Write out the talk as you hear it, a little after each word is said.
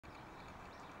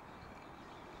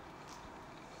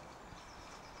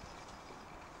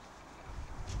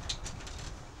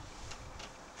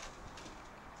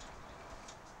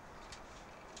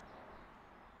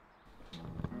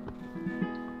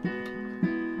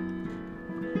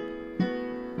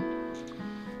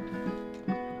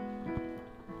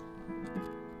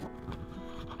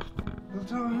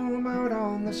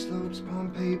the slopes,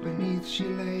 Pompeii beneath she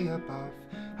lay above.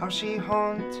 How she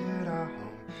haunted our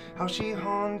home, how she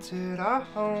haunted our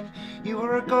home. You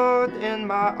were a god in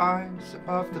my eyes,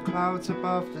 above the clouds,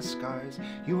 above the skies.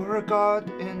 You were a god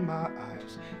in my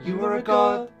eyes, you were a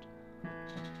god.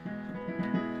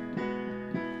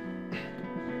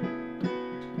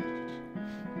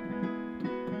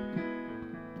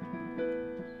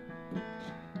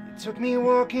 Took me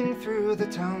walking through the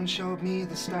town, showed me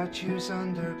the statues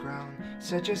underground.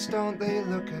 Said just don't they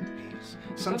look at peace.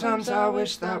 Sometimes I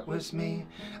wish that was me.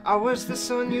 I was the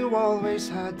son you always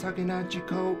had, tugging at your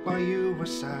coat while you were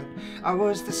sad. I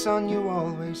was the son you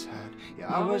always had.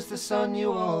 Yeah, I was the son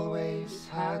you always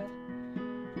had.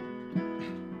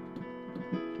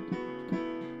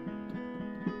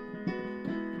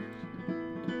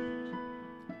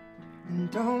 And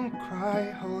don't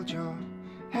cry, hold your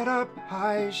head up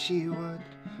high, she would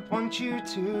want you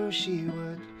to, she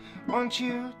would want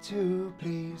you to,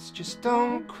 please. Just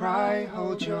don't cry,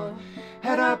 hold your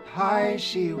head up high,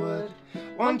 she would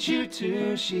want you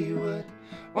to, she would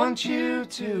want you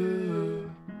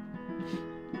to.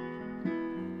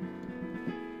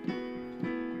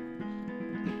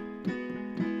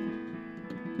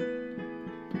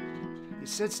 You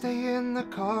said stay in the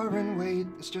car and wait,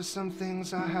 there's just some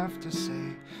things I have to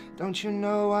say. Don't you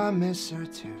know I miss her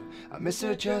too? I miss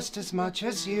her just as much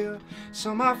as you.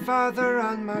 So my father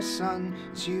and my son,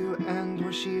 as you end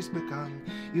where she's begun.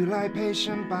 You lie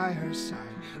patient by her side,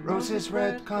 roses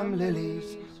red come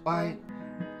lilies white.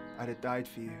 I'd have died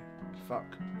for you, fuck,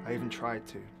 I even tried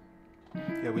to.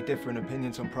 Yeah, we differ in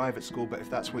opinions on private school, but if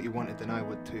that's what you wanted, then I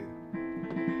would too.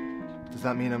 Does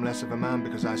that mean I'm less of a man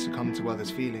because I succumb to others'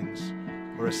 feelings?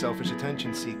 Or a selfish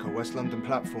attention seeker, West London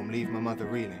platform, leave my mother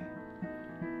reeling?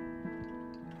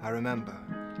 I remember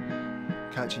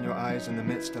catching your eyes in the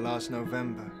midst of last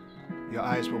November. Your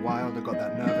eyes were wild, I got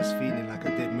that nervous feeling like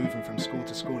I did moving from school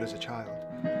to school as a child.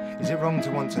 Is it wrong to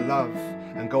want to love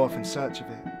and go off in search of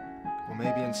it? Or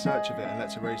maybe in search of it and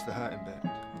let's erase the hurting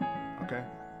bit, okay?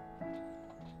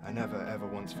 I never ever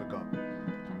once forgot.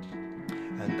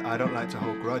 And I don't like to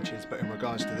hold grudges, but in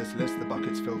regards to this list, the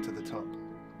bucket's filled to the top.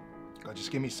 God,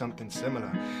 just give me something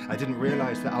similar. I didn't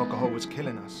realize that alcohol was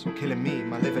killing us, or killing me.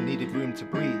 My liver needed room to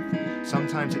breathe.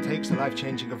 Sometimes it takes a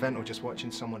life-changing event or just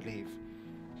watching someone leave.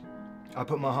 I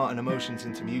put my heart and emotions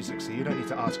into music, so you don't need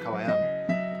to ask how I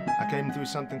am. I came through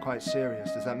something quite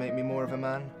serious. Does that make me more of a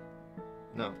man?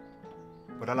 No.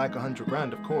 Would I like 100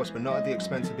 grand? Of course, but not at the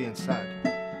expense of being sad.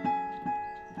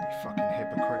 You fucking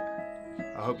hypocrite.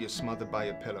 I hope you're smothered by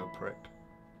your pillow, prick.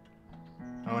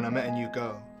 Oh, and I met a new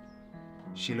girl.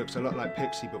 She looks a lot like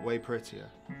Pixie, but way prettier.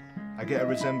 I get a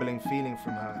resembling feeling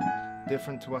from her,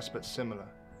 different to us but similar.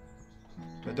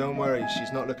 But don't worry,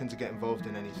 she's not looking to get involved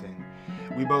in anything.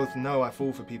 We both know I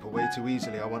fall for people way too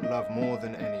easily. I want love more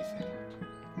than anything.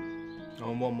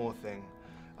 Oh, and one more thing.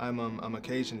 I'm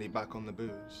occasionally back on the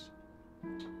booze.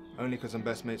 Only because I'm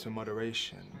best mates with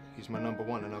moderation. He's my number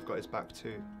one and I've got his back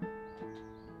too.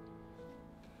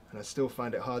 And I still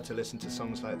find it hard to listen to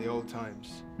songs like The Old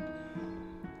Times.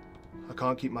 I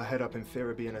can't keep my head up in fear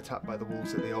of being attacked by the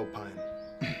wolves at the Old Pine.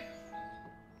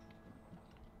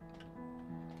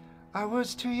 I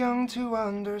was too young to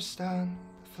understand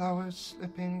the flowers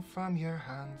slipping from your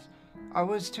hands. I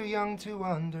was too young to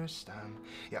understand.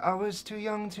 Yeah, I was too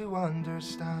young to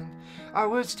understand. I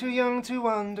was too young to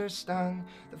understand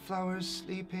the flowers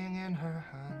sleeping in her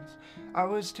hands. I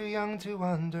was too young to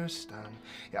understand.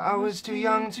 Yeah, I was too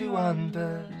young to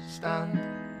understand.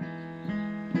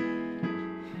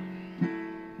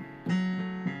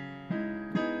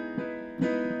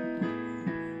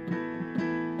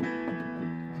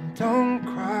 Don't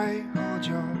cry, hold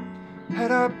your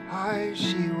head up high,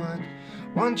 she would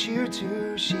want you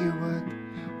to, she would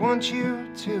want you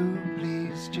to,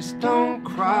 please. Just don't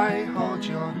cry, hold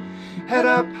your head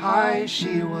up high,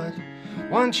 she would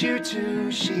want you to,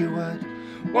 she would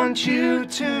want you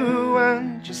to.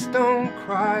 And just don't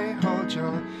cry, hold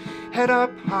your head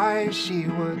up high, she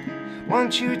would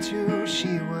want you to,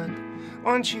 she would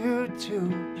want you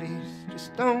to, please.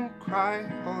 Just don't cry,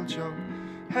 hold your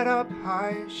head up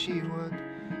high, she would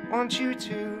want you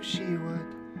to, she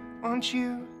would want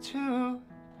you to.